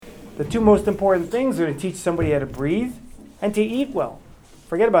The two most important things are to teach somebody how to breathe and to eat well.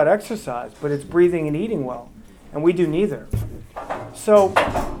 Forget about exercise, but it's breathing and eating well. And we do neither. So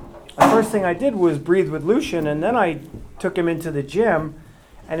the first thing I did was breathe with Lucian, and then I took him into the gym,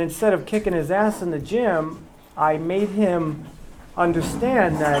 and instead of kicking his ass in the gym, I made him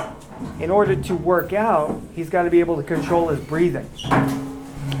understand that in order to work out, he's got to be able to control his breathing.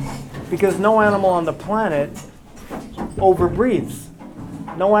 Because no animal on the planet overbreathes.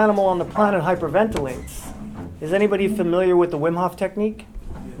 No animal on the planet hyperventilates. Is anybody familiar with the Wim Hof technique?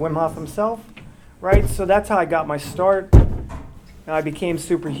 Wim Hof himself? Right? So that's how I got my start. I became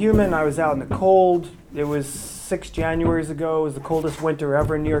superhuman. I was out in the cold. It was 6 Januaries ago. It was the coldest winter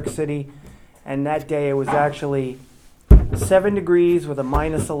ever in New York City. And that day it was actually 7 degrees with a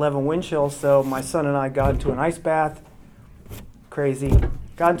minus 11 wind chill. So my son and I got into an ice bath. Crazy.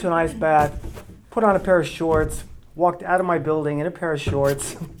 Got into an ice bath, put on a pair of shorts, walked out of my building in a pair of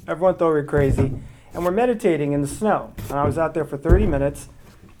shorts. Everyone thought we were crazy. And we're meditating in the snow. And I was out there for 30 minutes.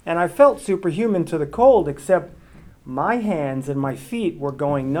 And I felt superhuman to the cold, except my hands and my feet were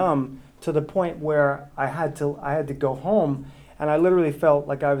going numb to the point where I had to go home, and I literally felt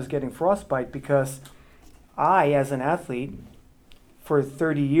like I was getting frostbite because I, as an athlete, for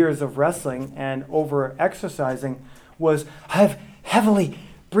 30 years of wrestling and over exercising, was heavily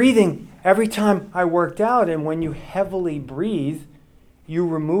breathing every time I worked out. And when you heavily breathe, you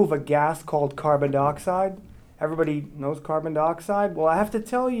remove a gas called carbon dioxide. Everybody knows carbon dioxide. Well, I have to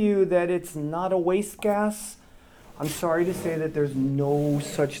tell you that it's not a waste gas. I'm sorry to say that there's no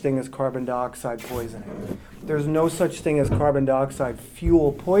such thing as carbon dioxide poisoning. There's no such thing as carbon dioxide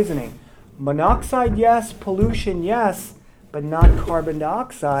fuel poisoning. Monoxide, yes. Pollution, yes. But not carbon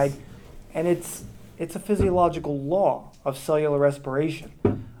dioxide. And it's a physiological law of cellular respiration.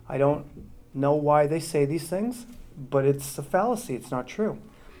 I don't know why they say these things, but it's a fallacy. It's not true.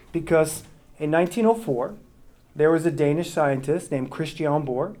 Because in 1904, there was a Danish scientist named Christian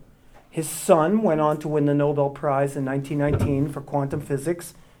Bohr. His son went on to win the Nobel Prize in 1919 for quantum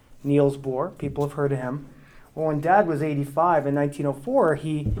physics, Niels Bohr. People have heard of him. Well, when Dad was 85 in 1904,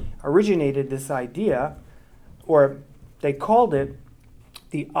 he originated this idea, or they called it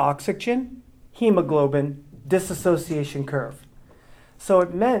the oxygen hemoglobin dissociation curve. So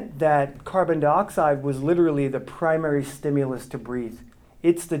it meant that carbon dioxide was literally the primary stimulus to breathe.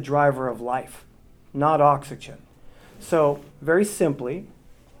 It's the driver of life, not oxygen. So very simply,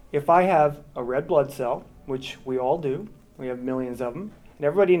 if I have a red blood cell, which we all do, we have millions of them, and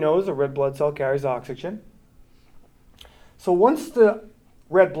everybody knows a red blood cell carries oxygen. So once the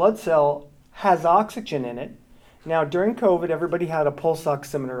red blood cell has oxygen in it, now during COVID, everybody had a pulse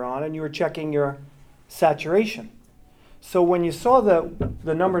oximeter on and you were checking your saturation. So when you saw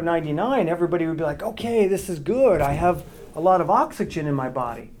the number 99, everybody would be like, okay, this is good. I have a lot of oxygen in my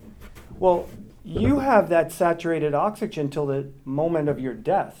body. Well, you have that saturated oxygen till the moment of your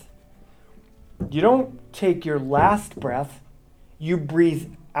death. You don't take your last breath, you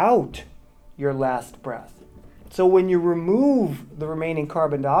breathe out your last breath. So when you remove the remaining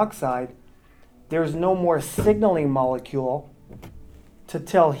carbon dioxide, there's no more signaling molecule to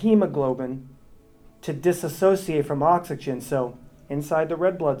tell hemoglobin to disassociate from oxygen. So inside the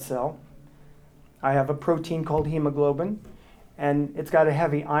red blood cell, I have a protein called hemoglobin, and it's got a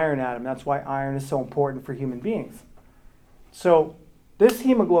heavy iron atom. That's why iron is so important for human beings. So this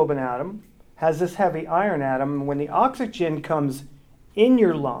hemoglobin atom has this heavy iron atom, and when the oxygen comes in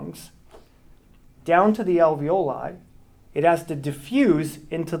your lungs, down to the alveoli, it has to diffuse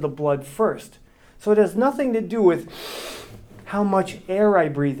into the blood first. So it has nothing to do with how much air I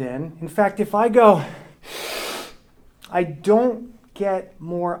breathe in. In fact, if I go, I don't get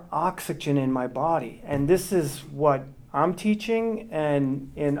more oxygen in my body. And this is what I'm teaching,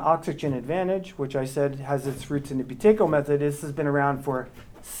 and in Oxygen Advantage, which I said has its roots in the Buteyko method, this has been around for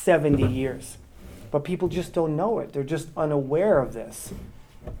 70 years. But people just don't know it. They're just unaware of this.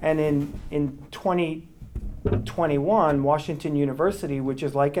 And in 2021, Washington University, which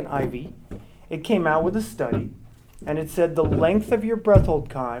is like an Ivy, it came out with a study, and it said the length of your breath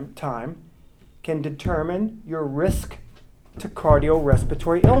hold time can determine your risk to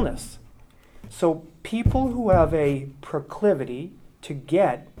cardiorespiratory illness. So people who have a proclivity to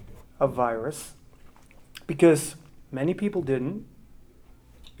get a virus, because many people didn't.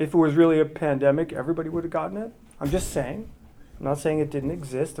 If it was really a pandemic, everybody would have gotten it. I'm just saying. I'm not saying it didn't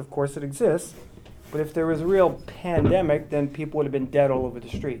exist. Of course it exists. But if there was a real pandemic, then people would have been dead all over the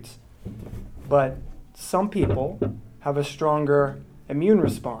streets. But some people have a stronger immune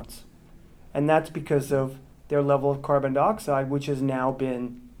response. And that's because of their level of carbon dioxide, which has now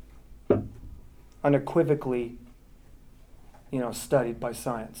been unequivocally, studied by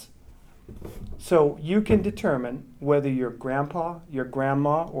science. So you can determine whether your grandpa, your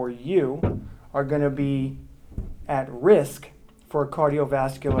grandma, or you are going to be at risk for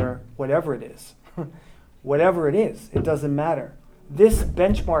cardiovascular, whatever it is. Whatever it is, it doesn't matter. This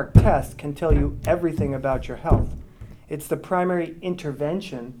benchmark test can tell you everything about your health. It's the primary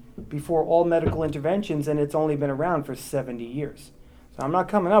intervention before all medical interventions, and it's only been around for 70 years. So I'm not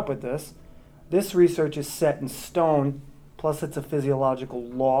coming up with this. This research is set in stone, plus it's a physiological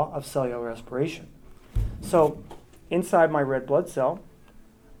law of cellular respiration. So inside my red blood cell,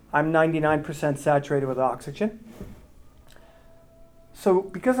 I'm 99% saturated with oxygen. So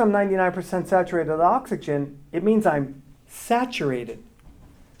because I'm 99% saturated with oxygen, it means I'm saturated.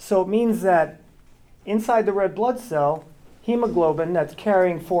 So it means that inside the red blood cell, hemoglobin that's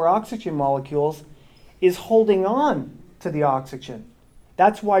carrying 4 oxygen molecules is holding on to the oxygen.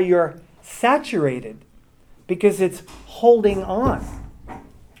 That's why you're saturated, because it's holding on.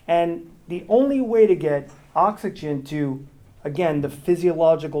 And the only way to get oxygen to, again, the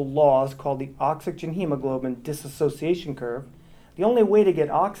physiological laws called the oxygen hemoglobin dissociation curve, the only way to get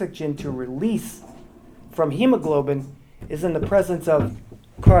oxygen to release from hemoglobin is in the presence of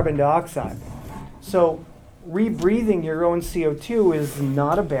carbon dioxide. So rebreathing your own CO2 is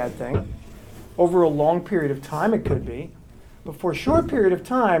not a bad thing. Over a long period of time it could be. But for a short period of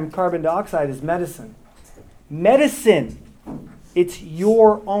time, carbon dioxide is medicine. Medicine! It's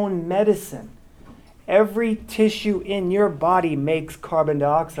your own medicine. Every tissue in your body makes carbon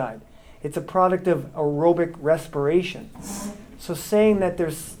dioxide. It's a product of aerobic respiration. So saying that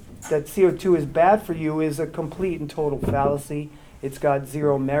CO2 is bad for you is a complete and total fallacy. It's got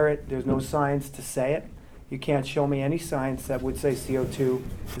zero merit. There's no science to say it. You can't show me any science that would say CO2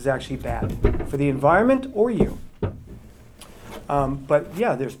 is actually bad for the environment or you. But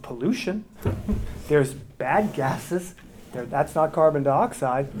yeah, there's pollution. There's bad gases. That's not carbon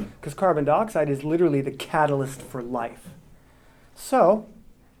dioxide, because carbon dioxide is literally the catalyst for life. So,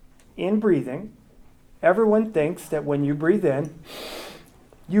 in breathing, everyone thinks that when you breathe in,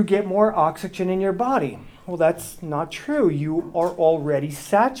 you get more oxygen in your body. Well, that's not true. You are already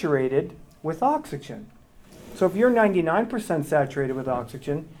saturated with oxygen. So if you're 99% saturated with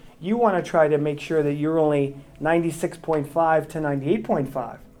oxygen, you want to try to make sure that you're only 96.5 to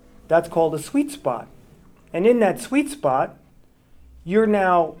 98.5. That's called a sweet spot. And in that sweet spot, you're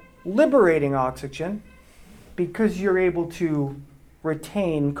now liberating oxygen because you're able to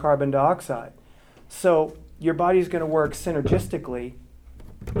retain carbon dioxide. So your body's going to work synergistically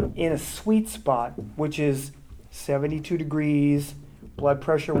in a sweet spot, which is 72 degrees, blood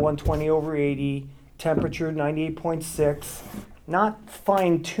pressure 120/80, temperature 98.6. Not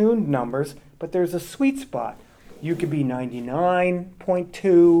fine-tuned numbers, but there's a sweet spot. You could be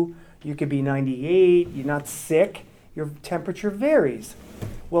 99.2, you could be 98, you're not sick, your temperature varies.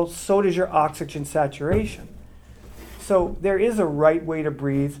 Well, so does your oxygen saturation. So there is a right way to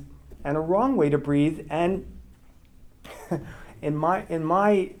breathe and a wrong way to breathe, and in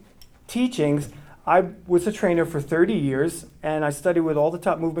my teachings, I was a trainer for 30 years, and I studied with all the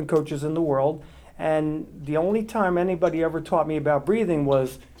top movement coaches in the world, and the only time anybody ever taught me about breathing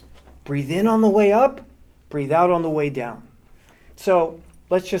was breathe in on the way up, breathe out on the way down. So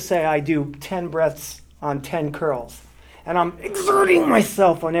let's just say I do 10 breaths on 10 curls, and I'm exerting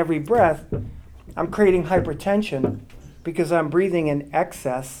myself on every breath. I'm creating hypertension because I'm breathing in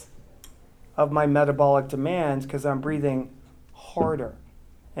excess of my metabolic demands because I'm breathing harder.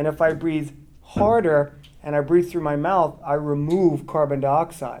 And if I breathe harder and I breathe through my mouth, I remove carbon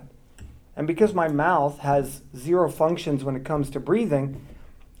dioxide. And because my mouth has zero functions when it comes to breathing,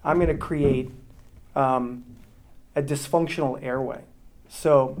 I'm going to create a dysfunctional airway.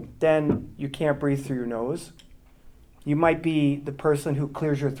 So then you can't breathe through your nose. You might be the person who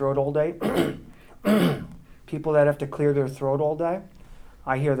clears your throat all day. People that have to clear their throat all day.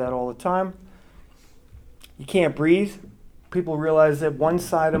 I hear that all the time. You can't breathe. People realize that one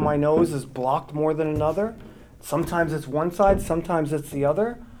side of my nose is blocked more than another. Sometimes it's one side, sometimes it's the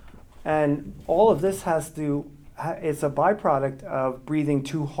other. And all of this it's a byproduct of breathing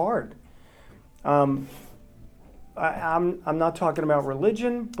too hard. I'm not talking about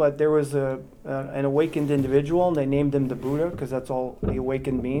religion, but there was an awakened individual, and they named him the Buddha because that's all the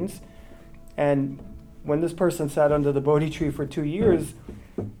awakened means. And when this person sat under the Bodhi tree for 2 years,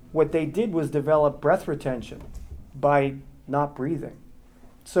 what they did was develop breath retention by not breathing.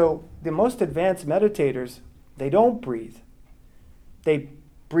 So the most advanced meditators, they don't breathe. They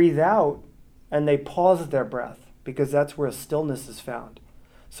breathe out and they pause their breath because that's where stillness is found.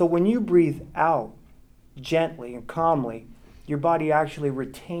 So when you breathe out gently and calmly, your body actually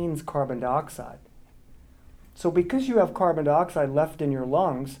retains carbon dioxide. So because you have carbon dioxide left in your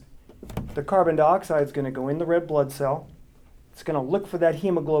lungs, the carbon dioxide is going to go in the red blood cell. It's going to look for that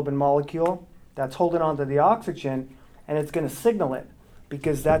hemoglobin molecule that's holding on to the oxygen, and it's going to signal it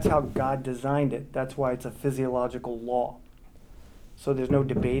because that's how God designed it. That's why it's a physiological law. So there's no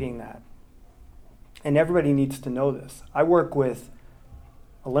debating that. And everybody needs to know this. I work with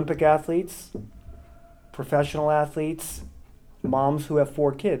Olympic athletes, professional athletes, moms who have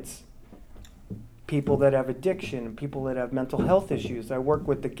 4 kids, people that have addiction, people that have mental health issues. I work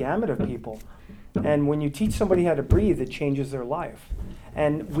with the gamut of people. And when you teach somebody how to breathe, it changes their life.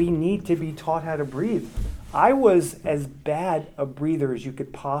 And we need to be taught how to breathe. I was as bad a breather as you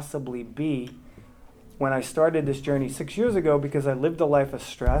could possibly be when I started this journey 6 years ago because I lived a life of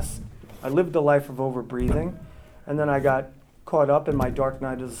stress. I lived a life of over-breathing. And then I got caught up in my dark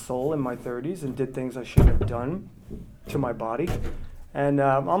night of the soul in my 30s and did things I shouldn't have done to my body. And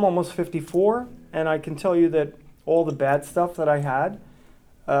I'm almost 54, and I can tell you that all the bad stuff that I had,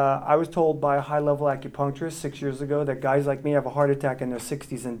 I was told by a high-level acupuncturist 6 years ago that guys like me have a heart attack in their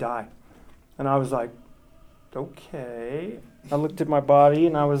 60s and die. And I was like, okay. I looked at my body,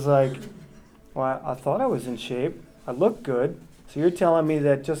 and I was like, well, I thought I was in shape. I look good. So you're telling me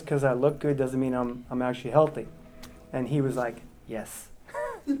that just because I look good doesn't mean I'm actually healthy? And he was like, yes.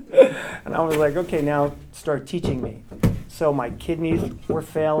 And I was like, okay, now start teaching me. So my kidneys were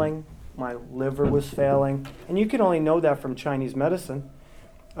failing, my liver was failing, and you can only know that from Chinese medicine.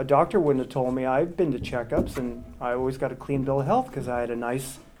 A doctor wouldn't have told me. I've been to checkups, and I always got a clean bill of health because I had a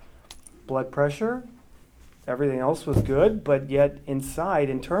nice blood pressure. Everything else was good, but yet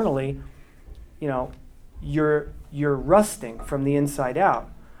internally, you're rusting from the inside out.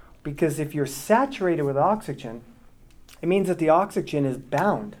 Because if you're saturated with oxygen, it means that the oxygen is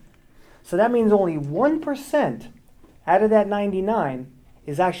bound. So that means only 1% out of that 99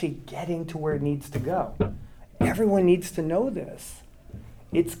 is actually getting to where it needs to go. Everyone needs to know this.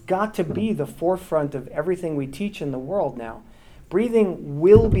 It's got to be the forefront of everything we teach in the world now. Breathing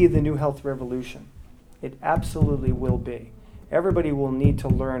will be the new health revolution. It absolutely will be. Everybody will need to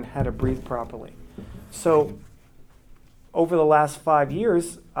learn how to breathe properly. So over the last 5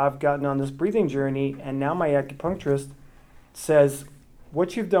 years, I've gotten on this breathing journey, and now my acupuncturist says,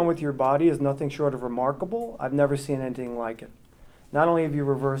 what you've done with your body is nothing short of remarkable. I've never seen anything like it. Not only have you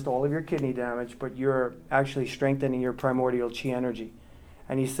reversed all of your kidney damage, but you're actually strengthening your primordial chi energy.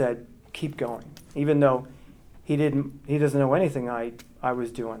 And he said, keep going, even though he doesn't know anything I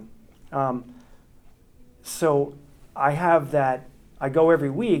was doing. So I have that, I go every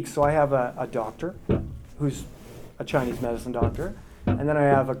week, so I have a doctor who's a Chinese medicine doctor, and then I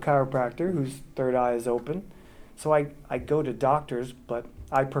have a chiropractor whose third eye is open. So I go to doctors, but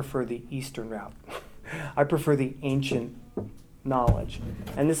I prefer the Eastern route. I prefer the ancient knowledge.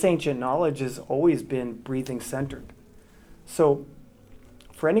 And this ancient knowledge has always been breathing centered. So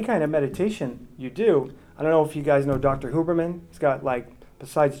for any kind of meditation you do, I don't know if you guys know Dr. Huberman. He's got,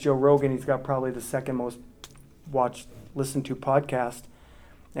 besides Joe Rogan, he's got probably the second most watched, listened to podcast.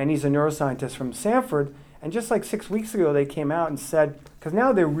 And he's a neuroscientist from Stanford. And just 6 weeks ago, they came out and said, because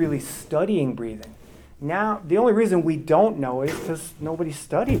now they're really studying breathing. Now, the only reason we don't know it is because nobody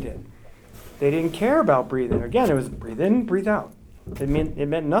studied it. They didn't care about breathing. Again, it was breathe in, breathe out. It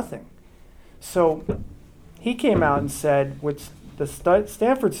meant nothing. So he came out and said, with the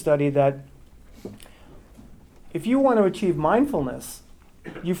Stanford study, that if you want to achieve mindfulness,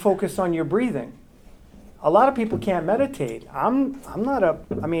 you focus on your breathing. A lot of people can't meditate.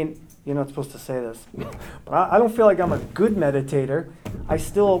 You're not supposed to say this, but I don't feel like I'm a good meditator. I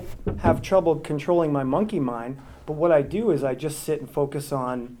still have trouble controlling my monkey mind, but what I do is I just sit and focus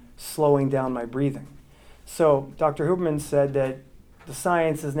on slowing down my breathing. So Dr. Huberman said that the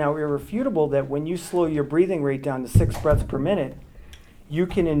science is now irrefutable that when you slow your breathing rate down to 6 breaths per minute, you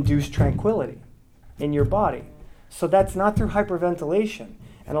can induce tranquility in your body. So that's not through hyperventilation.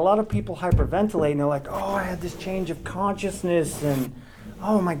 And a lot of people hyperventilate and they're like, oh, I had this change of consciousness, and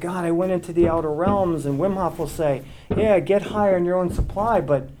oh my God, I went into the outer realms. And Wim Hof will say, yeah, get high on your own supply,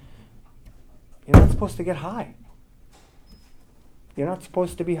 but you're not supposed to get high. You're not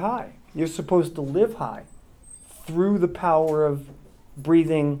supposed to be high. You're supposed to live high through the power of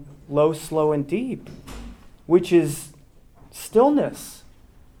breathing low, slow, and deep, which is stillness.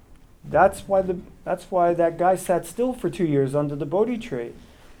 That's why that guy sat still for 2 years under the Bodhi tree.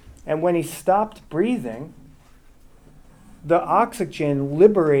 And when he stopped breathing, the oxygen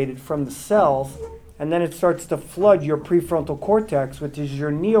liberated from the cells, and then it starts to flood your prefrontal cortex, which is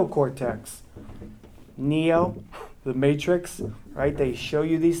your neocortex. Neo, the Matrix, right? They show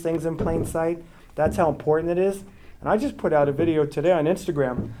you these things in plain sight. That's how important it is. And I just put out a video today on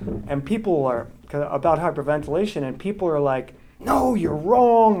Instagram, and people are about hyperventilation, and people are like, "No, you're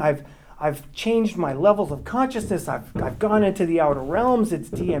wrong. I've changed my levels of consciousness. I've gone into the outer realms. It's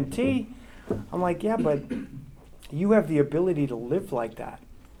DMT. I'm like, yeah, but you have the ability to live like that.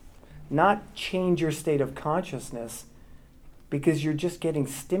 Not change your state of consciousness because you're just getting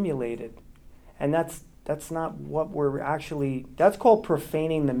stimulated. And that's not what we're actually, that's called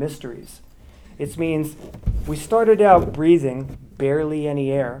profaning the mysteries. It means we started out breathing barely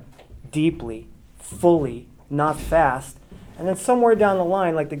any air, deeply, fully, not fast. And then somewhere down the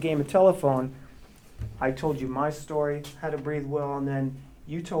line, like the game of telephone, I told you my story, how to breathe well, and then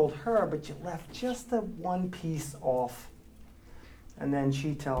you told her, but you left just the one piece off. And then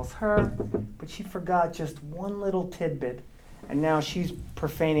she tells her, but she forgot just one little tidbit. And now she's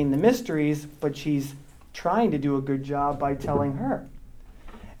profaning the mysteries, but she's trying to do a good job by telling her.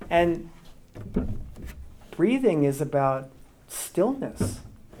 And breathing is about stillness.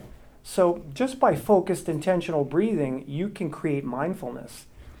 So just by focused, intentional breathing, you can create mindfulness.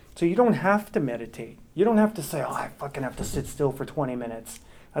 So you don't have to meditate. You don't have to say, oh, I fucking have to sit still for 20 minutes.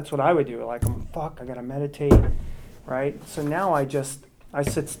 That's what I would do. Like, I gotta meditate, right? So now I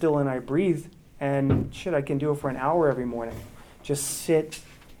sit still and I breathe, and shit, I can do it for an hour every morning. Just sit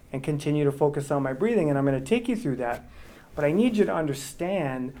and continue to focus on my breathing, and I'm gonna take you through that. But I need you to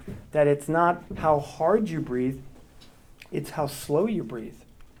understand that it's not how hard you breathe, it's how slow you breathe.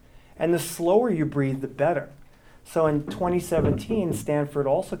 And the slower you breathe, the better. So in 2017, Stanford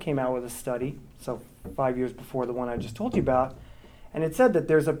also came out with a study, so 5 years before the one I just told you about, and it said that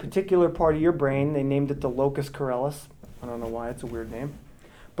there's a particular part of your brain, they named it the locus coeruleus. I don't know why, it's a weird name.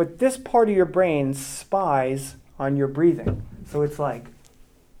 But this part of your brain spies on your breathing. So it's like,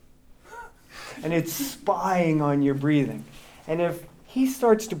 and it's spying on your breathing. And if he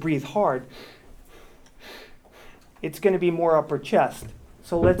starts to breathe hard, it's going to be more upper chest.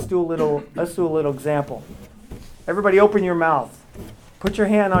 So let's do a little example. Everybody open your mouth. Put your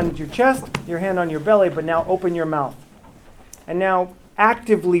hand on your chest, your hand on your belly, but now open your mouth. And now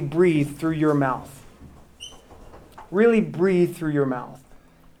actively breathe through your mouth. Really breathe through your mouth.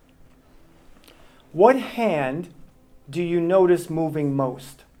 What hand do you notice moving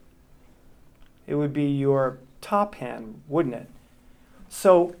most? It would be your top hand, wouldn't it?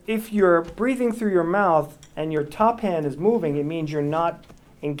 So if you're breathing through your mouth and your top hand is moving, it means you're not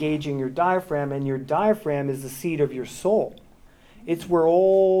engaging your diaphragm, and your diaphragm is the seat of your soul. It's where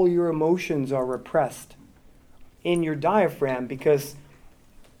all your emotions are repressed, in your diaphragm, because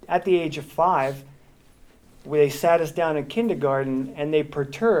at the age of 5, where they sat us down in kindergarten and they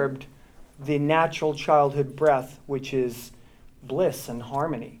perturbed the natural childhood breath, which is bliss and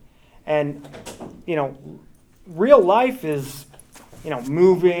harmony. And, real life is,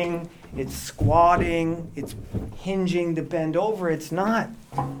 moving, it's squatting, it's hinging to bend over. It's not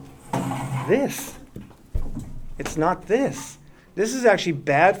this. It's not this. This is actually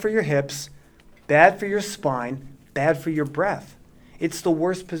bad for your hips, bad for your spine, bad for your breath. It's the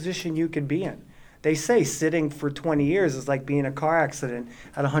worst position you could be in. They say sitting for 20 years is like being in a car accident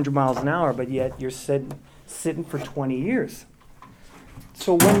at 100 miles an hour, but yet you're sitting for 20 years.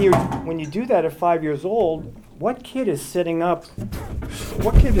 So when you do that at 5 years old, what kid is sitting up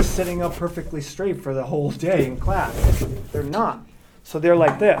perfectly straight for the whole day in class? They're not. So they're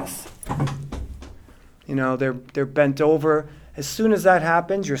like this. They're bent over. As soon as that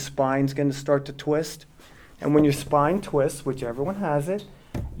happens, your spine's going to start to twist. And when your spine twists, which everyone has it,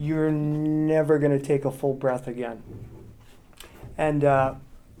 you're never going to take a full breath again. And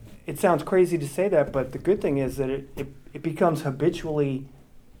it sounds crazy to say that, but the good thing is that it becomes habitually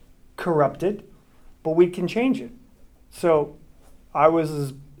corrupted, but we can change it. So I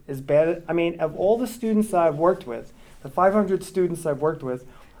was as bad, of all the students I've worked with, the 500 students I've worked with,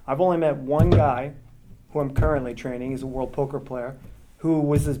 I've only met one guy who I'm currently training, he's a world poker player, who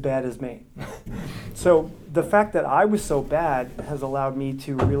was as bad as me. So the fact that I was so bad has allowed me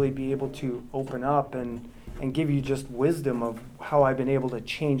to really be able to open up and give you just wisdom of how I've been able to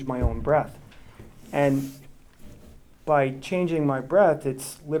change my own breath. And by changing my breath,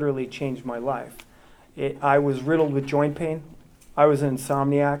 it's literally changed my life. I was riddled with joint pain. I was an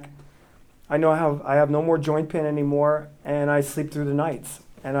insomniac. I have no more joint pain anymore, and I sleep through the nights.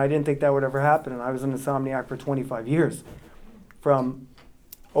 And I didn't think that would ever happen, and I was an insomniac for 25 years. From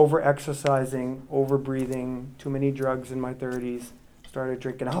over-exercising, over-breathing, too many drugs in my 30s, started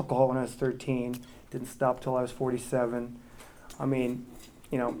drinking alcohol when I was 13, didn't stop till I was 47.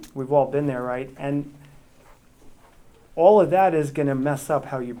 We've all been there, right? And all of that is going to mess up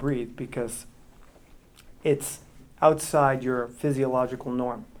how you breathe because it's outside your physiological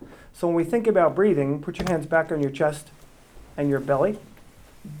norm. So when we think about breathing, put your hands back on your chest and your belly.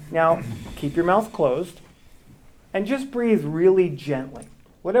 Now, keep your mouth closed and just breathe really gently.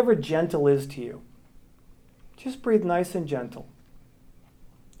 whatever gentle is to you. Just breathe nice and gentle.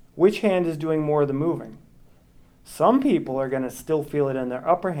 Which hand is doing more of the moving? Some people are going to still feel it in their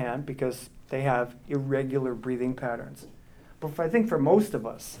upper hand because they have irregular breathing patterns. But I think for most of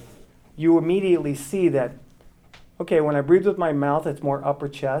us, you immediately see that, okay, when I breathe with my mouth, it's more upper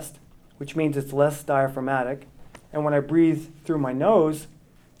chest, which means it's less diaphragmatic. And when I breathe through my nose,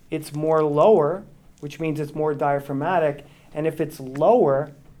 it's more lower, which means it's more diaphragmatic. And if it's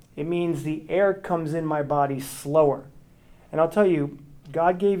lower, it means the air comes in my body slower. And I'll tell you,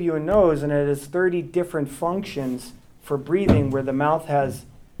 God gave you a nose and it has 30 different functions for breathing where the mouth has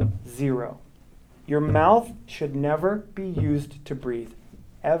 0. Your mouth should never be used to breathe,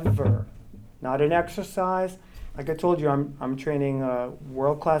 ever. Not an exercise. Like I told you, I'm training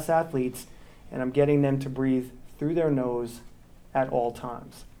world-class athletes and I'm getting them to breathe through their nose at all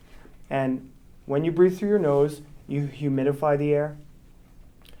times. And when you breathe through your nose, you humidify the air,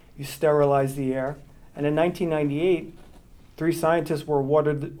 you sterilize the air. And in 1998, 3 scientists were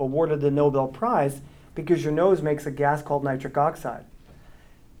awarded the Nobel Prize because your nose makes a gas called nitric oxide.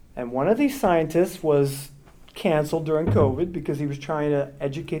 And one of these scientists was canceled during COVID because he was trying to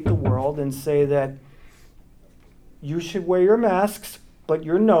educate the world and say that you should wear your masks, but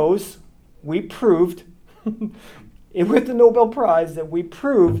your nose, we proved, with the Nobel Prize, that we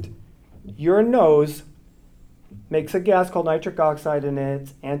proved your nose makes a gas called nitric oxide, and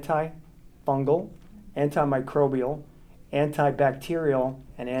it's antifungal, antimicrobial, antibacterial,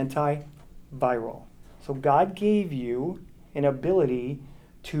 and antiviral. So God gave you an ability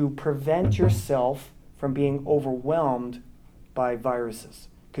to prevent yourself from being overwhelmed by viruses.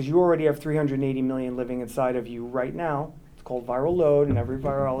 Because you already have 380 million living inside of you right now. It's called viral load, and every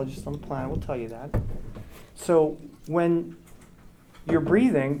virologist on the planet will tell you that. So when you're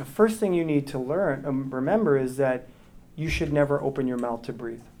breathing, the first thing you need to remember is that you should never open your mouth to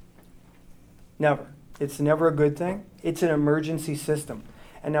breathe. Never. It's never a good thing. It's an emergency system.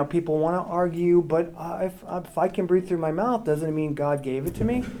 And now people want to argue, but if I can breathe through my mouth, doesn't it mean God gave it to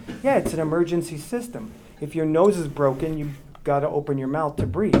me? Yeah, it's an emergency system. If your nose is broken, you've got to open your mouth to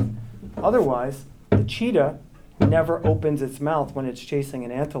breathe. Otherwise, the cheetah never opens its mouth when it's chasing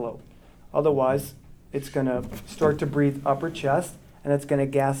an antelope. Otherwise, it's going to start to breathe upper chest, and it's going to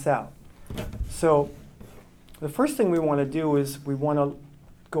gas out. So the first thing we want to do is we want to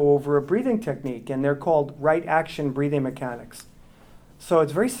go over a breathing technique, and they're called right action breathing mechanics. So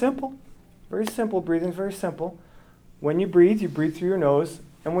it's very simple breathing is very simple. When you breathe through your nose,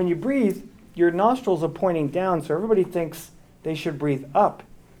 and when you breathe, your nostrils are pointing down, so everybody thinks they should breathe up.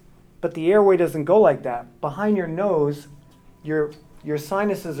 But the airway doesn't go like that. Behind your nose, your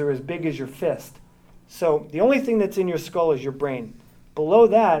sinuses are as big as your fist. So the only thing that's in your skull is your brain. Below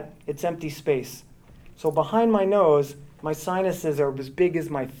that, it's empty space. So behind my nose, my sinuses are as big as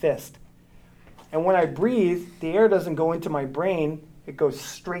my fist. And when I breathe, the air doesn't go into my brain, it goes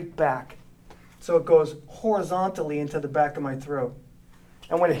straight back. So it goes horizontally into the back of my throat.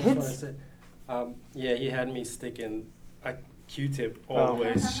 And when it hits... Yeah, he had me sticking a Q-tip all the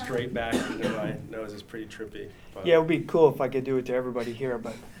way straight back into my nose. It's pretty trippy. But. Yeah, it would be cool if I could do it to everybody here,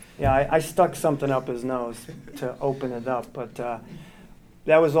 but yeah, I stuck something up his nose to open it up, but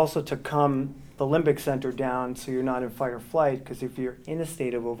that was also to calm the limbic center down so you're not in fight or flight, because if you're in a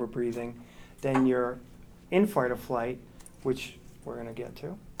state of overbreathing, then you're in fight or flight, which we're going to get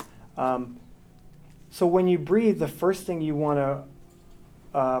to. So when you breathe, the first thing you want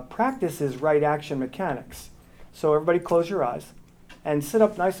to practice is right action mechanics. So everybody close your eyes and sit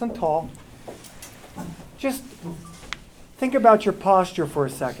up nice and tall. Just think about your posture for a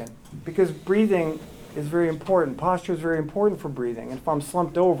second, because breathing is very important. Posture is very important for breathing. And if I'm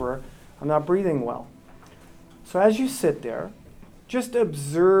slumped over, I'm not breathing well. So as you sit there, just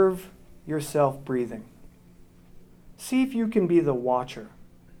observe yourself breathing. See if you can be the watcher.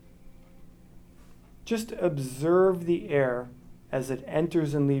 Just observe the air as it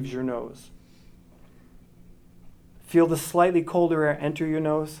enters and leaves your nose. Feel the slightly colder air enter your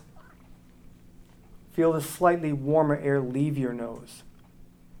nose. Feel the slightly warmer air leave your nose.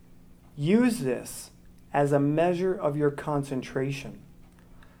 Use this as a measure of your concentration.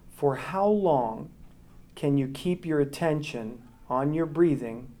 For how long can you keep your attention on your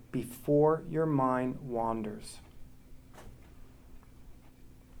breathing before your mind wanders?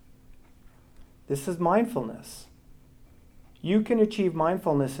 This is mindfulness. You can achieve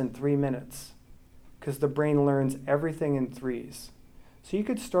mindfulness in 3 minutes because the brain learns everything in threes. So you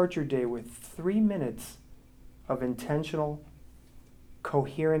could start your day with 3 minutes of intentional,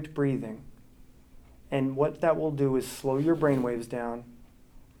 coherent breathing. And what that will do is slow your brain waves down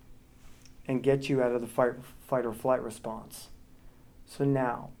and get you out of the fight or flight response. So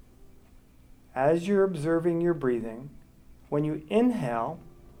now, as you're observing your breathing, when you inhale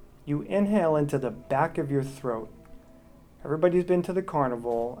into the back of your throat. Everybody's been to the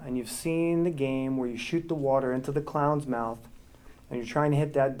carnival and you've seen the game where you shoot the water into the clown's mouth and you're trying to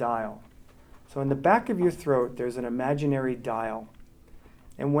hit that dial. So in the back of your throat, there's an imaginary dial.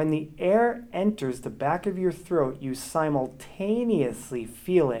 And when the air enters the back of your throat, you simultaneously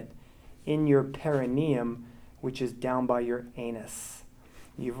feel it in your perineum, which is down by your anus.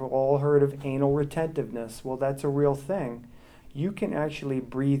 You've all heard of anal retentiveness. Well, that's a real thing. You can actually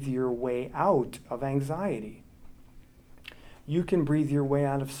breathe your way out of anxiety. You can breathe your way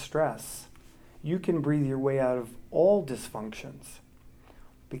out of stress. You can breathe your way out of all dysfunctions,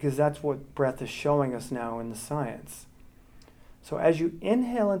 because that's what breath is showing us now in the science. So as you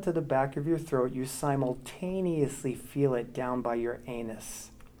inhale into the back of your throat, you simultaneously feel it down by your anus.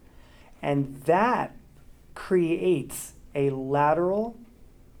 And that creates a lateral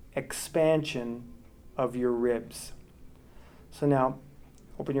expansion of your ribs. So now,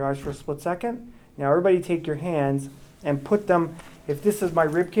 open your eyes for a split second. Now everybody take your hands and put them, if this is my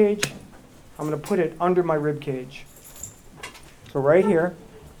rib cage, I'm going to put it under my rib cage. So right here.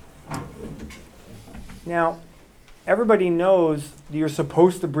 Now, everybody knows you're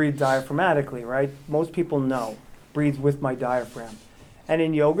supposed to breathe diaphragmatically, right? Most people know, breathe with my diaphragm. And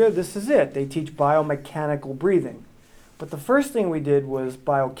in yoga, this is it. They teach biomechanical breathing. But the first thing we did was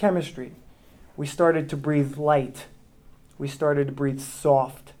biochemistry. We started to breathe light. We started to breathe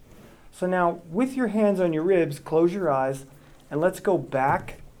soft. So now, with your hands on your ribs, close your eyes, and let's go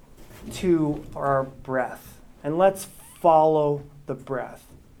back to our breath. And let's follow the breath.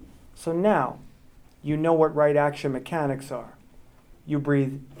 So now, you know what right action mechanics are. You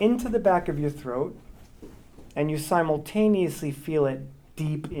breathe into the back of your throat, and you simultaneously feel it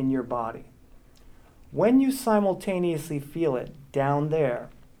deep in your body. When you simultaneously feel it down there,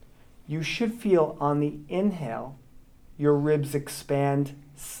 you should feel on the inhale, your ribs expand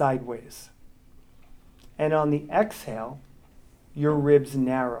sideways. And on the exhale, your ribs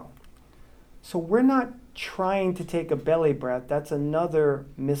narrow. So we're not trying to take a belly breath. That's another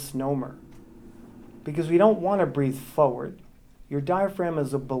misnomer. Because we don't want to breathe forward. Your diaphragm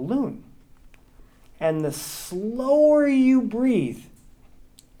is a balloon. And the slower you breathe,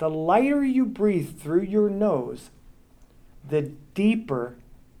 the lighter you breathe through your nose, the deeper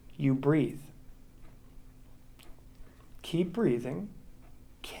you breathe. Keep breathing.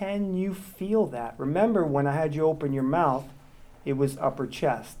 Can you feel that? Remember, when I had you open your mouth, it was upper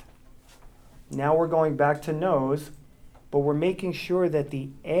chest. Now we're going back to nose, but we're making sure that the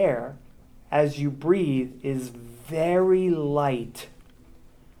air, as you breathe, is very light.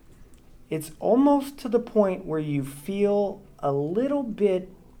 It's almost to the point where you feel a little bit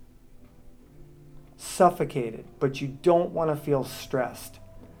suffocated, but you don't want to feel stressed.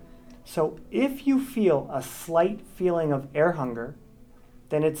 So if you feel a slight feeling of air hunger,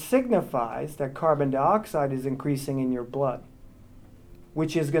 then it signifies that carbon dioxide is increasing in your blood,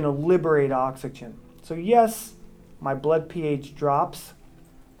 which is going to liberate oxygen. So yes, my blood pH drops.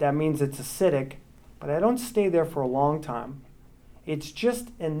 That means it's acidic, but I don't stay there for a long time. It's just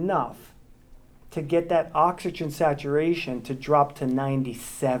enough to get that oxygen saturation to drop to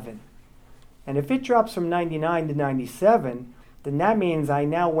 97. And if it drops from 99 to 97, then that means I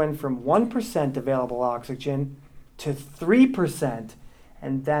now went from 1% available oxygen to 3%.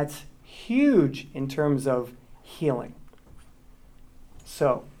 And that's huge in terms of healing.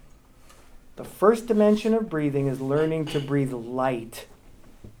 So, the first dimension of breathing is learning to breathe light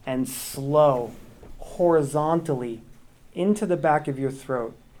and slow, horizontally, into the back of your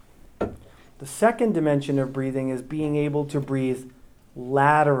throat. The second dimension of breathing is being able to breathe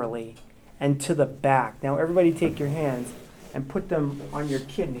laterally and to the back. Now, everybody take your hands and put them on your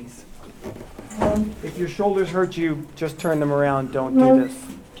kidneys. If your shoulders hurt you, just turn them around. Don't do this.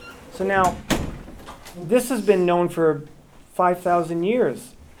 So now, this has been known for 5,000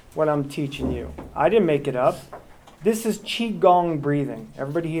 years, what I'm teaching you. I didn't make it up. This is Qigong breathing.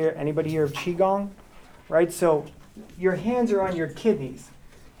 Anybody here of Qigong? Right? So your hands are on your kidneys.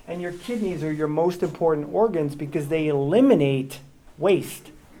 And your kidneys are your most important organs because they eliminate waste.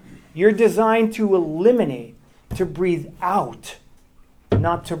 You're designed to eliminate, to breathe out,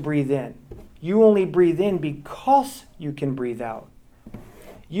 not to breathe in. You only breathe in because you can breathe out.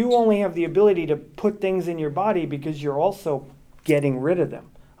 You only have the ability to put things in your body because you're also getting rid of them.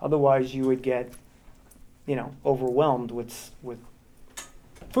 Otherwise, you would get, overwhelmed with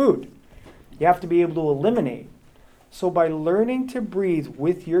food. You have to be able to eliminate. So by learning to breathe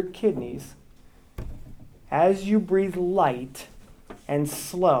with your kidneys, as you breathe light and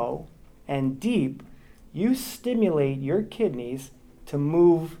slow and deep, you stimulate your kidneys to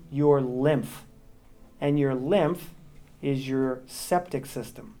move your lymph. And your lymph is your septic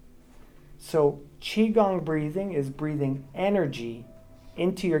system. So Qigong breathing is breathing energy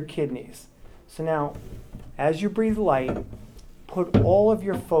into your kidneys. So now, as you breathe light, put all of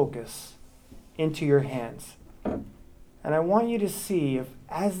your focus into your hands. And I want you to see if,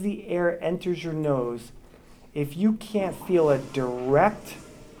 as the air enters your nose, if you can't feel a direct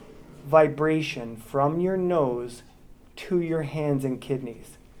vibration from your nose to your hands and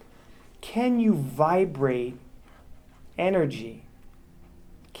kidneys. Can you vibrate energy?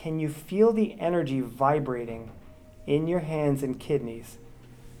 Can you feel the energy vibrating in your hands and kidneys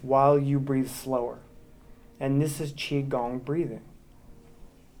while you breathe slower? And this is Qigong breathing.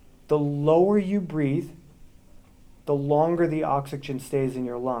 The lower you breathe, the longer the oxygen stays in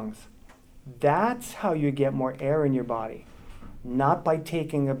your lungs. That's how you get more air in your body, not by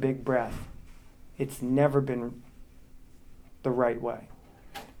taking a big breath. It's never been the right way.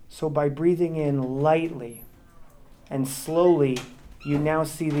 So by breathing in lightly and slowly, you now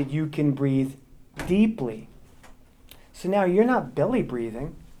see that you can breathe deeply. So now you're not belly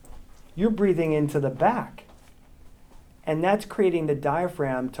breathing, you're breathing into the back. And that's creating the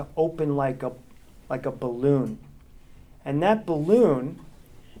diaphragm to open like a balloon. And that balloon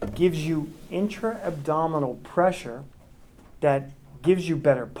gives you intra-abdominal pressure that gives you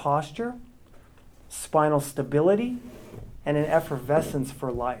better posture, spinal stability, and an effervescence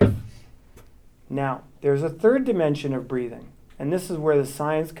for life. Now, there's a third dimension of breathing, and this is where the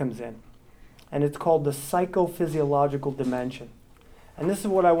science comes in. And it's called the psychophysiological dimension. And this is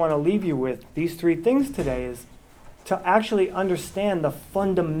what I want to leave you with. These three things today is to actually understand the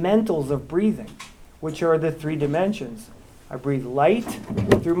fundamentals of breathing, which are the three dimensions. I breathe light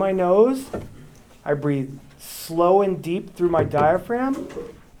through my nose. I breathe slow and deep through my diaphragm.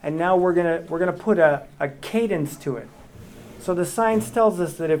 And now we're gonna put a cadence to it. So the science tells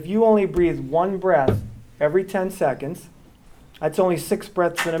us that if you only breathe one breath every 10 seconds, that's only 6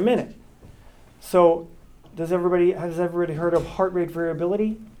 breaths in a minute. So has everybody heard of heart rate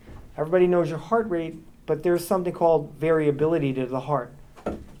variability? Everybody knows your heart rate, but there's something called variability to the heart.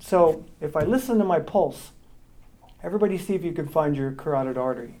 So if I listen to my pulse, everybody see if you can find your carotid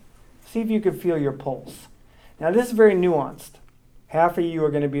artery. See if you can feel your pulse. Now this is very nuanced. Half of you are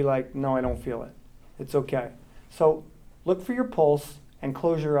going to be like, no, I don't feel it. It's okay. So look for your pulse and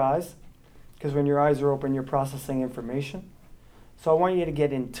close your eyes, because when your eyes are open, you're processing information. So I want you to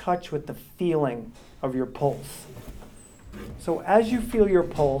get in touch with the feeling of your pulse. So as you feel your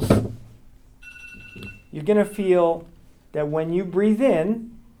pulse, you're going to feel that when you breathe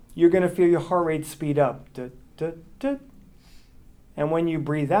in, you're going to feel your heart rate speed up. And when you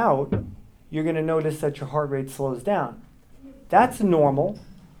breathe out, you're going to notice that your heart rate slows down. That's normal.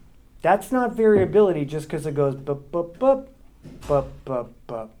 That's not variability just because it goes bup, bup, bup, bup, bup,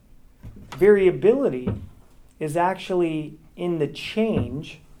 bup. Variability is actually in the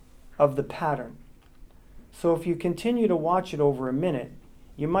change of the pattern. So if you continue to watch it over a minute,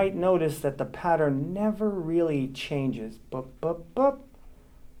 you might notice that the pattern never really changes. Bup, bup, bup,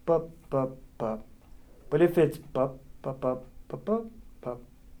 bup, bup, bup. But if it's bup, bup, bup, bup, bup, bup,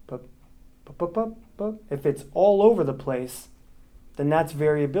 bup, bup, bup, bup, bup, if it's all over the place, then that's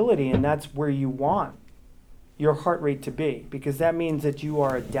variability, and that's where you want your heart rate to be, because that means that you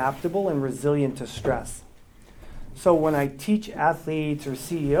are adaptable and resilient to stress. So when I teach athletes or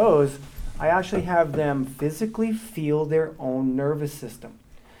CEOs, I actually have them physically feel their own nervous system.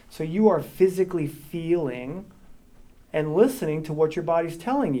 So you are physically feeling and listening to what your body's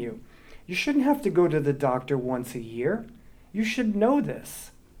telling you. You shouldn't have to go to the doctor once a year. You should know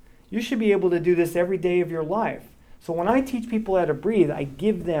this. You should be able to do this every day of your life. So when I teach people how to breathe, I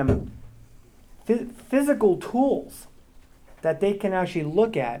give them physical tools that they can actually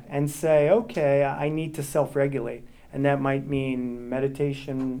look at and say, okay, I need to self-regulate. And that might mean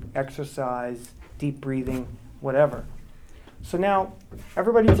meditation, exercise, deep breathing, whatever. So now,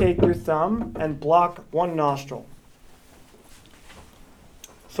 everybody take your thumb and block one nostril.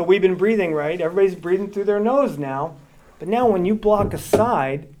 So we've been breathing, right? Everybody's breathing through their nose now. But now when you block a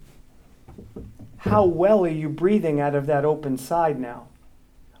side, how well are you breathing out of that open side now?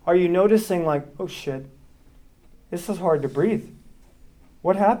 Are you noticing like, oh shit, this is hard to breathe.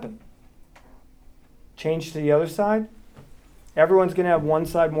 What happened? Change to the other side? Everyone's going to have one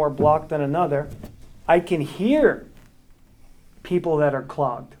side more blocked than another. I can hear people that are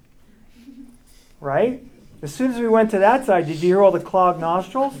clogged. Right? As soon as we went to that side, did you hear all the clogged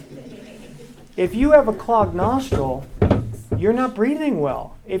nostrils? If you have a clogged nostril, you're not breathing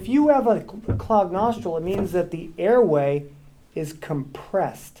well. If you have a clogged nostril, it means that the airway is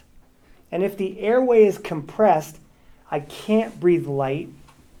compressed. And if the airway is compressed, I can't breathe light.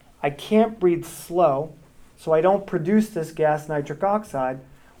 I can't breathe slow. So I don't produce this gas, nitric oxide,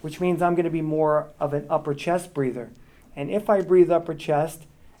 which means I'm going to be more of an upper chest breather. And if I breathe upper chest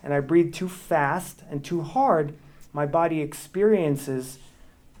and I breathe too fast and too hard, my body experiences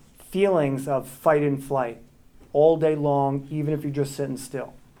feelings of fight and flight all day long, even if you're just sitting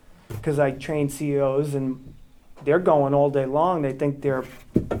still. Because I train CEOs and they're going all day long. They think they're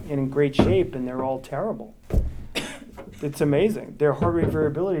in great shape and they're all terrible. It's amazing. Their heart rate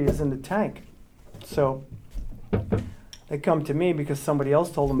variability is in the tank. So they come to me because somebody else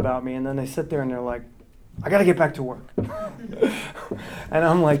told them about me, and then they sit there and they're like, I got to get back to work. And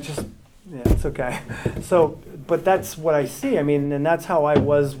I'm like, yeah, it's okay. So, but that's what I see. I mean, and that's how I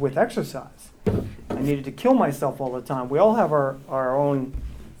was with exercise. I needed to kill myself all the time. We all have our own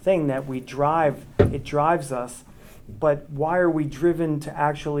thing that we drive. It drives us. But why are we driven to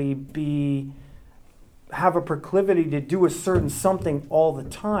actually have a proclivity to do a certain something all the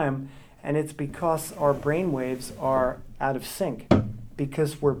time? And it's because our brain waves are out of sync,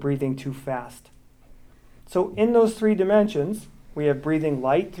 because we're breathing too fast. So in those 3 dimensions, we have breathing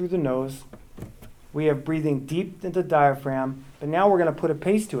light through the nose, we have breathing deep into the diaphragm, but now we're going to put a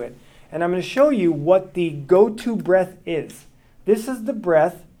pace to it. And I'm going to show you what the go-to breath is. This is the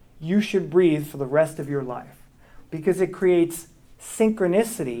breath you should breathe for the rest of your life, because it creates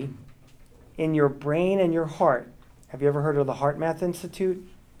synchronicity in your brain and your heart. Have you ever heard of the HeartMath Institute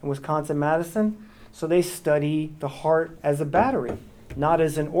in Wisconsin-Madison? So they study the heart as a battery, not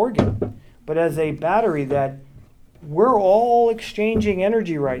as an organ, but as a battery that we're all exchanging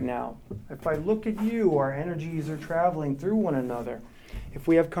energy right now. If I look at you, our energies are traveling through one another. If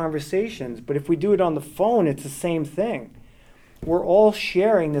we have conversations, but if we do it on the phone, it's the same thing. We're all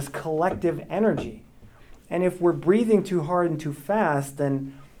sharing this collective energy. And if we're breathing too hard and too fast,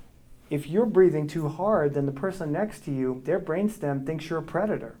 then if you're breathing too hard, then the person next to you, their brainstem thinks you're a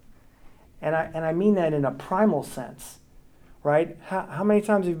predator. And I mean that in a primal sense, right? How many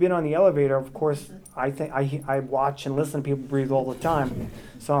times have you been on the elevator? Of course, I watch and listen to people breathe all the time,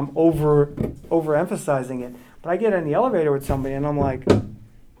 so I'm overemphasizing it. But I get in the elevator with somebody and I'm like,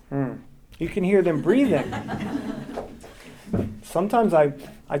 you can hear them breathing. Sometimes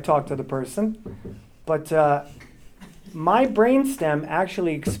I talk to the person, but my brainstem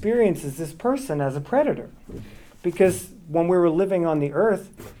actually experiences this person as a predator, because when we were living on the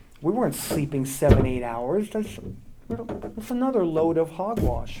earth, we weren't sleeping 7-8 hours. That's another load of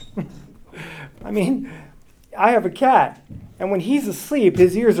hogwash. I mean, I have a cat, and when he's asleep,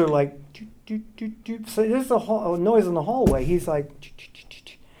 his ears are like, so there's a noise in the hallway. He's like,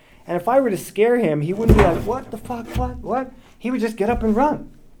 and if I were to scare him, he wouldn't be like, what the fuck, what? He would just get up and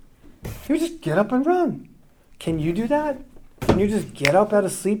run. He would just get up and run. Can you do that? Can you just get up out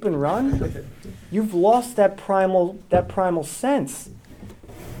of sleep and run? You've lost that primal sense.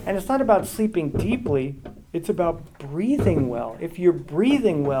 And it's not about sleeping deeply, it's about breathing well. If you're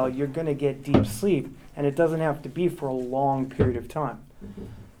breathing well, you're going to get deep sleep, and it doesn't have to be for a long period of time.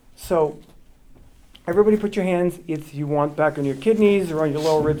 So everybody put your hands, if you want, back on your kidneys or on your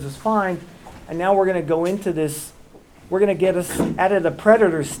lower ribs is fine. And now we're going to go into this, we're going to get us out of the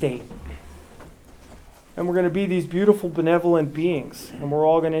predator state. And we're going to be these beautiful, benevolent beings. And we're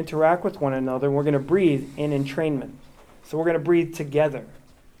all going to interact with one another, and we're going to breathe in entrainment. So we're going to breathe together.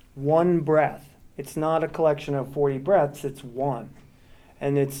 One breath. It's not a collection of 40 breaths, it's one.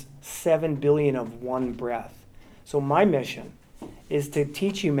 And it's 7 billion of one breath. So my mission is to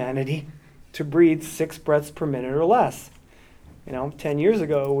teach humanity to breathe 6 breaths per minute or less. 10 years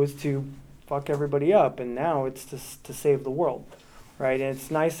ago it was to fuck everybody up, and now it's to save the world, right? And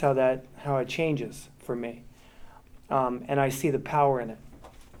it's nice how it changes for me. And I see the power in it.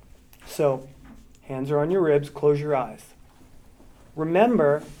 So, hands are on your ribs, close your eyes.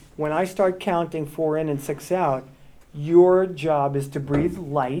 Remember, when I start counting 4 in and 6 out, your job is to breathe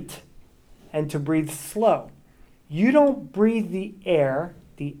light and to breathe slow. You don't breathe the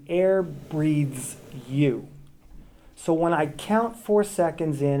air breathes you. So when I count 4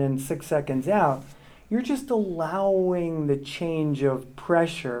 seconds in and 6 seconds out, you're just allowing the change of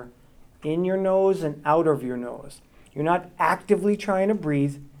pressure in your nose and out of your nose. You're not actively trying to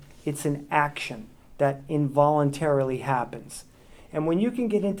breathe. It's an action that involuntarily happens. And when you can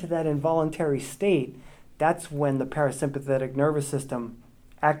get into that involuntary state, that's when the parasympathetic nervous system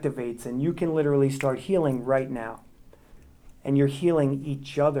activates, and you can literally start healing right now. And you're healing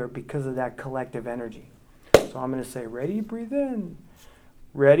each other because of that collective energy. So I'm going to say, ready, breathe in.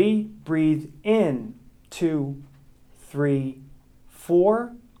 Ready, breathe in. 2, 3,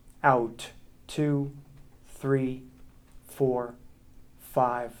 4. Out. 2, 3, 4,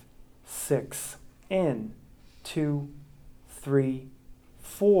 5, 6. In. 2, 3,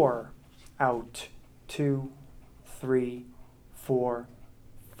 4. Out. 2, 3, 4,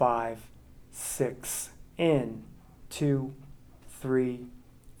 5, 6. In. 2, 3,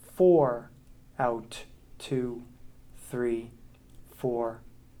 4. Out. 2, 3, 4,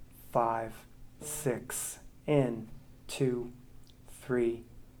 5, 6. In. 2, 3,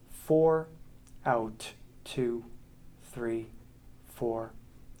 4. Out. 2, 3, 4,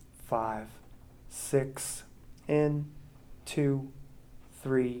 5, 6. In. 2,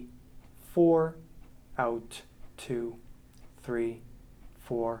 3, 4. Out. 2, 3,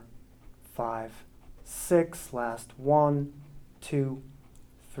 4, 5, 6. Last 1, 2,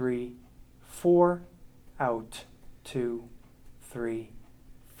 3, 4. Out. 2, 3,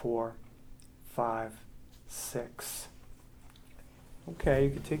 4, 5, 6. Okay, you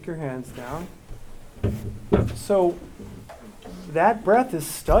can take your hands down. So that breath is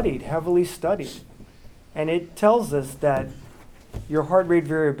studied, heavily studied. And it tells us that your heart rate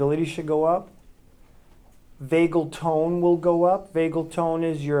variability should go up. Vagal tone will go up. Vagal tone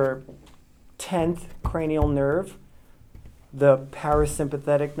is your 10th cranial nerve, the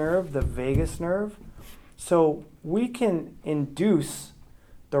parasympathetic nerve, the vagus nerve. So we can induce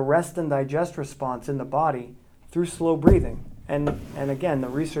the rest and digest response in the body through slow breathing. And again, the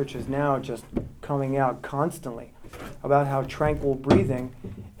research is now just coming out constantly about how tranquil breathing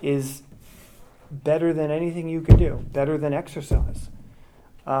is better than anything you can do, better than exercise.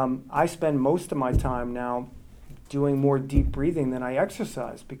 I spend most of my time now doing more deep breathing than I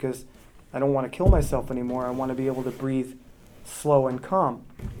exercise because I don't want to kill myself anymore. I want to be able to breathe slow and calm.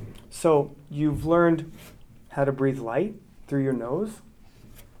 So you've learned how to breathe light through your nose.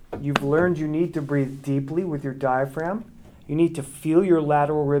 You've learned you need to breathe deeply with your diaphragm. You need to feel your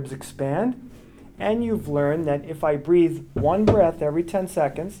lateral ribs expand. And you've learned that if I breathe one breath every 10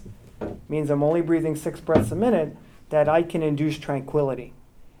 seconds, means I'm only breathing 6 breaths a minute, that I can induce tranquility.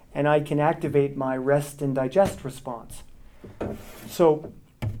 And I can activate my rest and digest response. So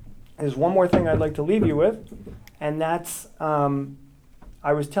there's one more thing I'd like to leave you with, and that's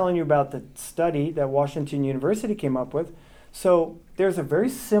I was telling you about the study that Washington University came up with. So there's a very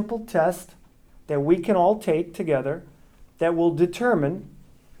simple test that we can all take together that will determine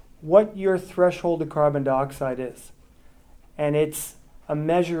what your threshold of carbon dioxide is. And it's a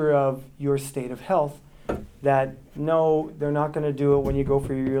measure of your state of health that, no, they're not going to do it when you go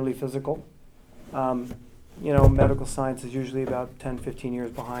for your yearly physical. Medical science is usually about 10, 15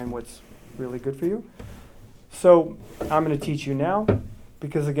 years behind what's really good for you. So I'm going to teach you now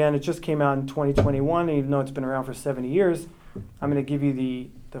because, again, it just came out in 2021, and even though it's been around for 70 years, I'm going to give you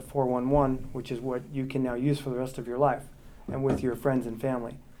the 411, which is what you can now use for the rest of your life and with your friends and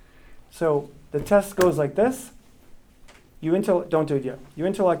family. So the test goes like this. Don't do it yet. You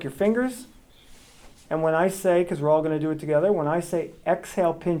interlock your fingers, and when I say, because we're all going to do it together, when I say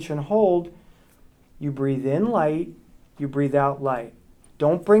exhale, pinch, and hold, you breathe in light, you breathe out light.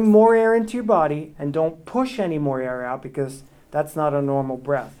 Don't bring more air into your body, and don't push any more air out because that's not a normal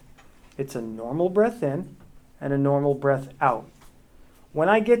breath. It's a normal breath in and a normal breath out. When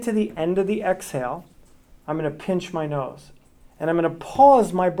I get to the end of the exhale, I'm going to pinch my nose, and I'm going to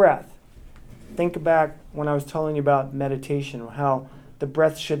pause my breath. Think back when I was telling you about meditation, how the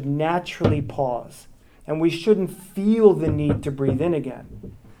breath should naturally pause, and we shouldn't feel the need to breathe in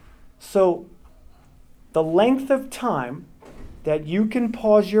again. So the length of time that you can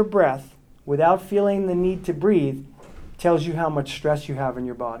pause your breath without feeling the need to breathe tells you how much stress you have in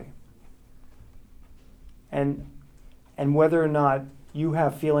your body. And whether or not you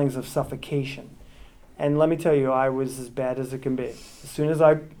have feelings of suffocation. And let me tell you, I was as bad as it can be. As soon as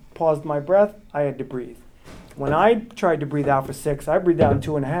I paused my breath, I had to breathe. When I tried to breathe out for 6, I breathed out in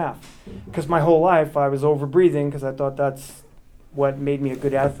 2.5. Because my whole life I was over breathing because I thought that's what made me a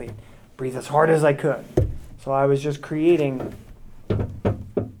good athlete. Breathe as hard as I could. So I was just creating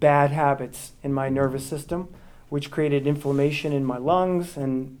bad habits in my nervous system, which created inflammation in my lungs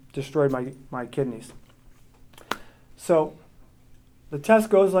and destroyed my kidneys. So the test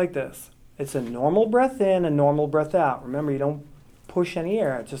goes like this. It's a normal breath in, a normal breath out. Remember, you don't push any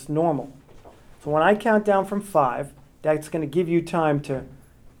air. It's just normal. So when I count down from 5, that's going to give you time to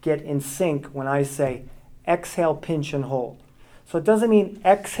get in sync when I say exhale, pinch, and hold. So it doesn't mean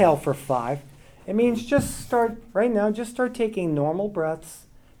exhale for 5. It means just start taking normal breaths,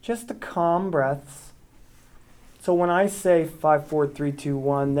 just the calm breaths. So when I say 5, 4, 3, 2,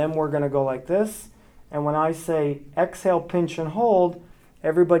 1, then we're going to go like this. And when I say exhale, pinch, and hold,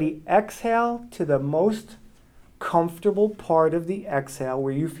 everybody exhale to the most comfortable part of the exhale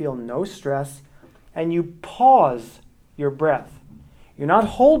where you feel no stress, and you pause your breath. You're not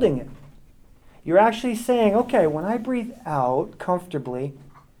holding it. You're actually saying, okay, when I breathe out comfortably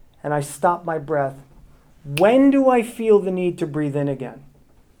and I stop my breath, when do I feel the need to breathe in again?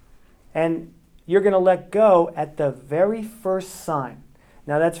 And you're going to let go at the very first sign.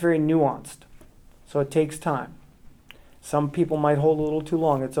 Now that's very nuanced, so it takes time. Some people might hold a little too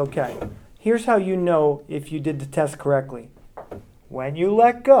long. It's okay. Here's how you know if you did the test correctly. When you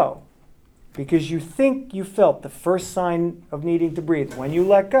let go, because you think you felt the first sign of needing to breathe, when you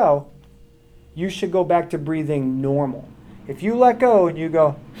let go, you should go back to breathing normal. If you let go and you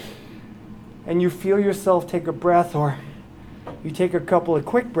go, and you feel yourself take a breath, or you take a couple of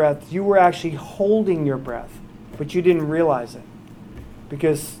quick breaths, you were actually holding your breath, but you didn't realize it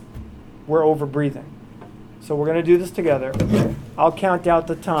because we're over breathing. So we're going to do this together. I'll count out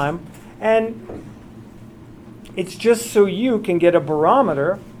the time, and it's just so you can get a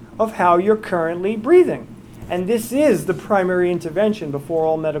barometer of how you're currently breathing. And this is the primary intervention before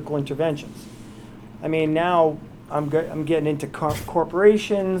all medical interventions. I mean, now I'm getting into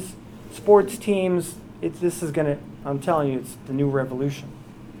corporations, sports teams. I'm telling you, it's the new revolution.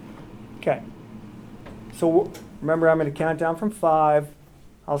 Okay. So remember, I'm going to count down from 5.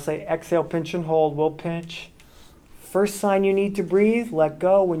 I'll say exhale, pinch, and hold. We'll pinch. First sign you need to breathe, let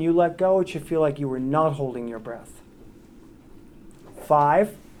go. When you let go, it should feel like you were not holding your breath.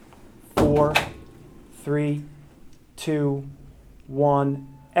 5, 4, 3, 2, 1.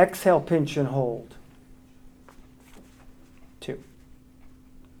 Exhale, pinch, and hold. 2,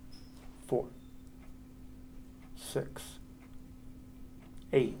 4, 6,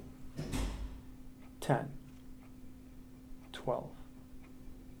 8, 10, 12,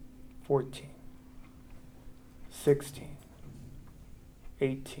 14, 16,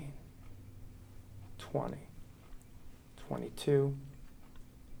 18, 20, 22,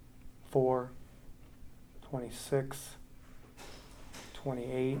 4, 26,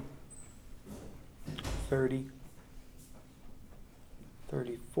 28, 30,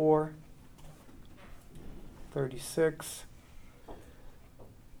 34, 36,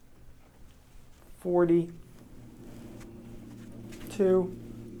 40, 2,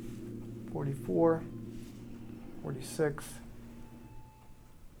 44, 46.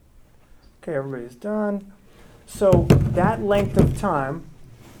 Okay, everybody's done. So that length of time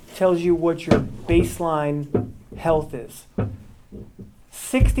tells you what your baseline health is.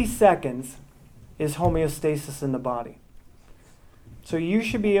 60 seconds is homeostasis in the body. So you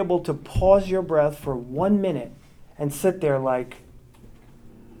should be able to pause your breath for 1 minute and sit there like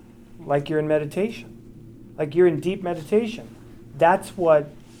you're in meditation, like you're in deep meditation. That's what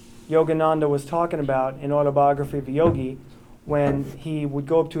Yogananda was talking about in Autobiography of a Yogi, when he would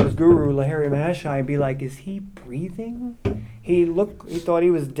go up to his guru, Lahiri Maheshai, and be like, is he breathing? He thought he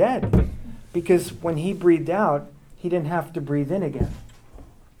was dead, because when he breathed out, he didn't have to breathe in again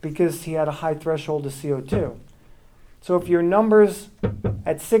because he had a high threshold of CO2. So if your number's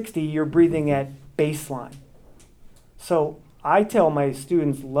at 60, you're breathing at baseline. So I tell my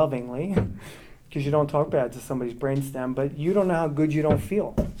students lovingly, because you don't talk bad to somebody's brainstem, but you don't know how good you don't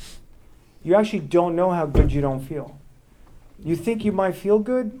feel. You actually don't know how good you don't feel. You think you might feel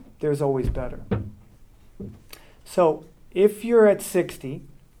good, there's always better. So if you're at 60,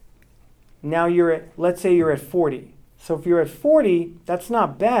 now let's say you're at 40. So if you're at 40, that's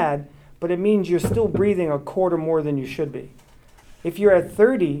not bad, but it means you're still breathing a quarter more than you should be. If you're at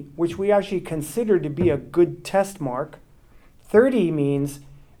 30, which we actually consider to be a good test mark, 30 means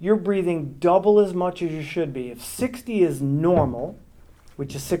you're breathing double as much as you should be. If 60 is normal,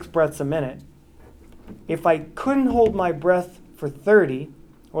 which is 6 breaths a minute, if I couldn't hold my breath for 30,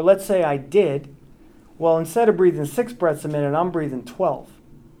 or let's say I did, well, instead of breathing 6 breaths a minute, I'm breathing 12,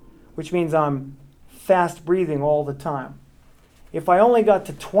 which means I'm fast breathing all the time. If I only got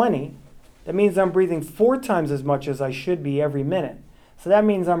to 20, that means I'm breathing 4 times as much as I should be every minute. So that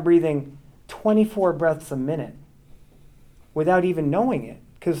means I'm breathing 24 breaths a minute without even knowing it,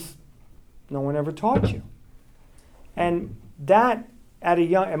 because no one ever taught you. And that at a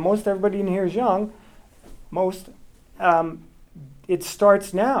young, and most everybody in here is young, it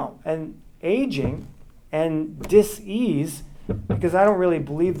starts now. And aging and dis-ease, because I don't really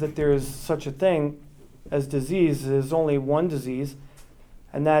believe that there's such a thing as disease. There's only one disease,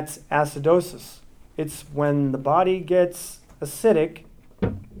 and that's acidosis. It's when the body gets acidic,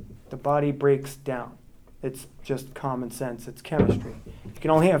 the body breaks down. It's just common sense. It's chemistry. You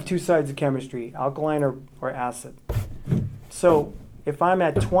can only have 2 sides of chemistry, alkaline or acid. So if I'm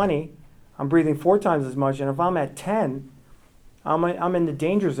at 20, I'm breathing 4 times as much, and if I'm at 10, I'm in the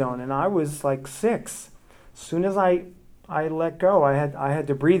danger zone, and I was like 6. As soon as I let go, I had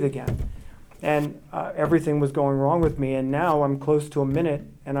to breathe again, and everything was going wrong with me, and now I'm close to a minute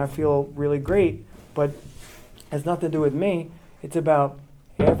and I feel really great, but it has nothing to do with me. It's about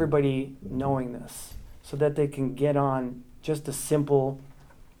everybody knowing this so that they can get on just a simple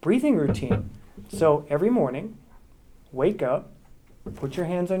breathing routine. So every morning, wake up, put your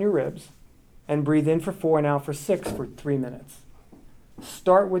hands on your ribs, and breathe in for 4 and out for 6 for 3 minutes.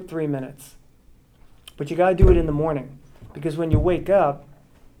 Start with 3 minutes. But you got to do it in the morning, because when you wake up,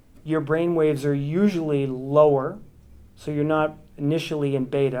 your brain waves are usually lower, so you're not initially in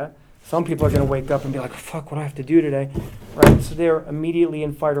beta. Some people are going to wake up and be like, fuck, what do I have to do today? Right? So they're immediately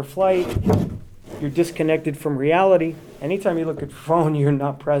in fight or flight. You're disconnected from reality. Anytime you look at your phone, you're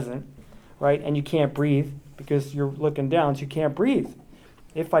not present, right? And you can't breathe because you're looking down, so you can't breathe.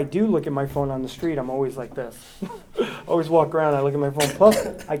 If I do look at my phone on the street, I'm always like this. Always walk around, I look at my phone.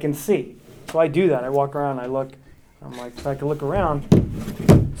 Plus, I can see. So I do that. I walk around, I look. I'm like, if I can look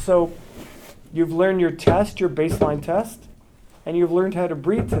around. So you've learned your test, your baseline test, and you've learned how to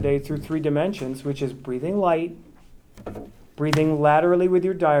breathe today through 3 dimensions, which is breathing light, breathing laterally with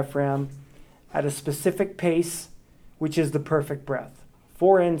your diaphragm at a specific pace, which is the perfect breath.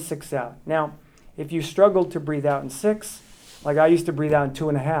 4 in, 6 out. Now, if you struggle to breathe out in 6, like I used to breathe out in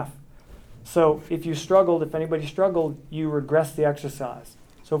 2.5. So if you struggled, if anybody struggled, you regress the exercise.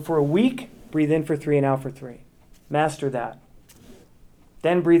 So for a week, breathe in for 3 and out for 3. Master that.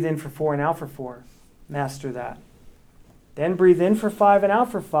 Then breathe in for 4 and out for 4. Master that. Then breathe in for 5 and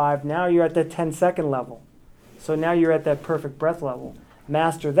out for 5. Now you're at that 10-second level. So now you're at that perfect breath level.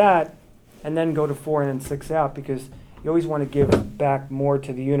 Master that, and then go to 4 in and 6 out, because you always want to give back more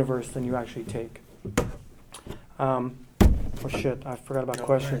to the universe than you actually take. Oh shit, I forgot about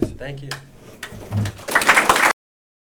questions. Thank you.